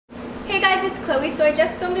guys, it's Chloe. So I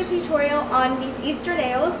just filmed a tutorial on these Easter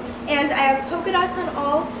nails, and I have polka dots on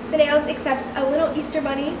all the nails except a little Easter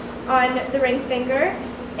bunny on the ring finger.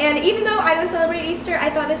 And even though I don't celebrate Easter, I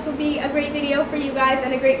thought this would be a great video for you guys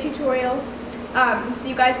and a great tutorial, so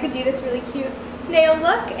you guys could do this really cute nail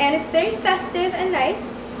look. And it's very festive and nice.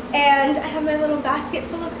 And I have my little basket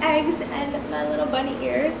full of eggs and my little bunny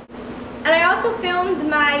ears. And I also filmed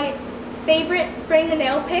my favorite spring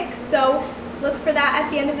nail picks, so look for that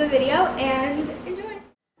at the end of the video and enjoy.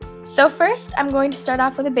 So first, I'm going to start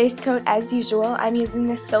off with a base coat as usual. I'm using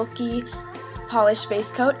this silky polish base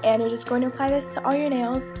coat, and you're just going to apply this to all your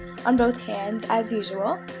nails on both hands as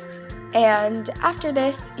usual. And after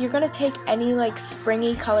this, you're going to take any like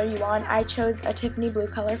springy color you want. I chose a Tiffany blue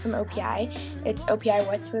color from OPI. It's OPI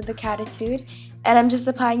What's with the Catitude. And I'm just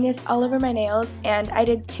applying this all over my nails, and I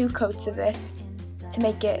did 2 coats of this to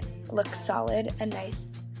make it look solid and nice.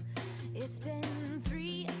 It's been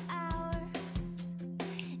 3 hours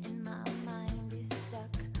and my mind is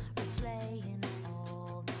stuck replaying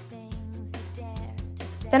all the things you dare to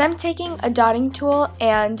say. Then I'm taking a dotting tool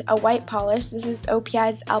and a white polish. This is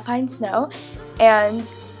OPI's Alpine Snow, and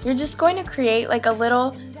you're just going to create like a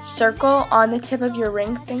little circle on the tip of your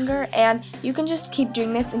ring finger, and you can just keep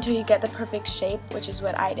doing this until you get the perfect shape, which is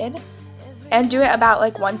what I did, and do it about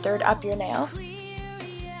like 1/3 up your nail.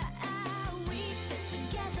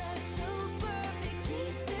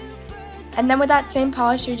 And then with that same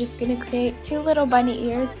polish, you're just going to create 2 little bunny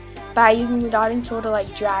ears by using the dotting tool to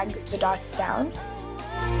like drag the dots down.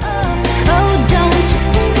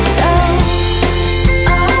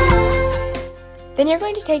 Then you're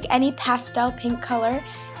going to take any pastel pink color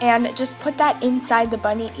and just put that inside the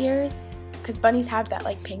bunny ears, because bunnies have that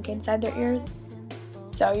like pink inside their ears.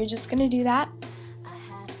 So you're just going to do that.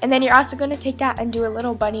 And then you're also going to take that and do a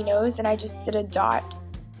little bunny nose, and I just did a dot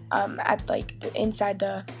at like inside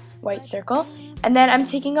the white circle. And then I'm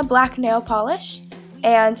taking a black nail polish,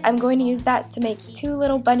 and I'm going to use that to make 2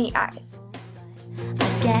 little bunny eyes.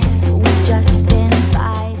 I guess we've just been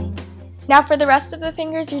fighting. Now for the rest of the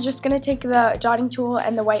fingers, you're just going to take the dotting tool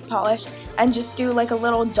and the white polish and just do like a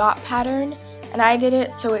little dot pattern. And I did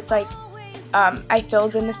it so it's like I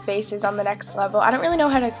filled in the spaces on the next level. I don't really know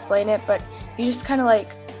how to explain it, but you just kind of like,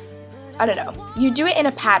 I don't know, you do it in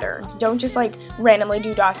a pattern. Don't just like randomly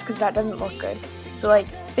do dots, because that doesn't look good. So like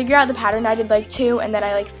figure out the pattern. I did like 2, and then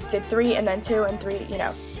I like did 3, and then 2 and 3, you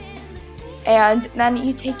know. And then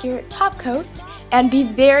you take your top coat, and be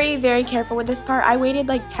very, very careful with this part. I waited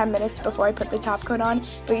like 10 minutes before I put the top coat on,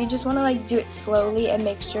 but you just want to like do it slowly and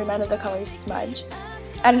make sure none of the colors smudge.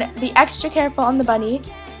 And be extra careful on the bunny.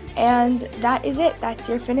 And that is it. That's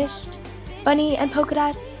your finished bunny and polka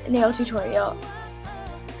dots nail tutorial.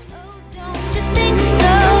 Don't you think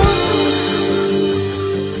so?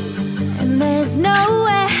 And there's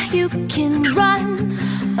nowhere you can run.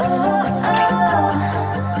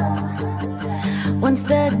 Once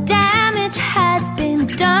the damage has been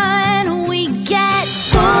done, we get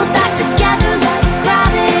pulled back together like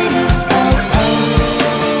gravity.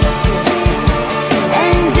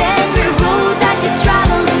 And every road that you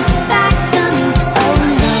travel leads back to me. Oh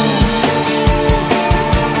no,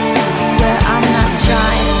 I swear I'm not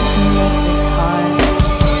trying to make this hard.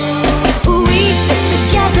 We fit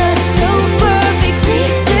together so perfectly,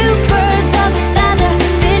 2 birds of a feather,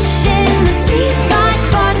 fish in the sea, like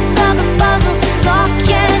parts of a puzzle, lock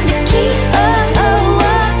and a key. Oh, oh,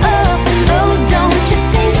 oh, oh, oh, don't you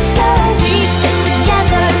think so? We fit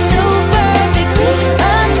together so perfectly,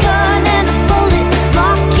 a gun and a bullet,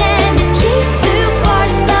 lock and a key, 2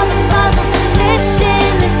 parts of a puzzle, fish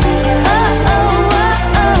in the sea. Oh, oh,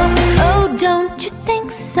 oh, oh, oh, don't you think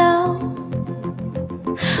so?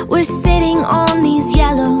 We're sitting on these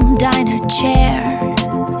yellow diner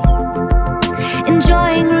chairs,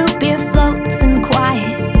 enjoying root beer floats and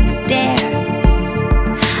quiet stares.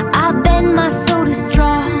 I bend my soda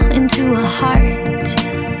straw into a heart.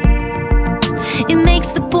 It makes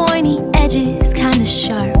the pointy edges kinda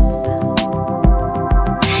sharp.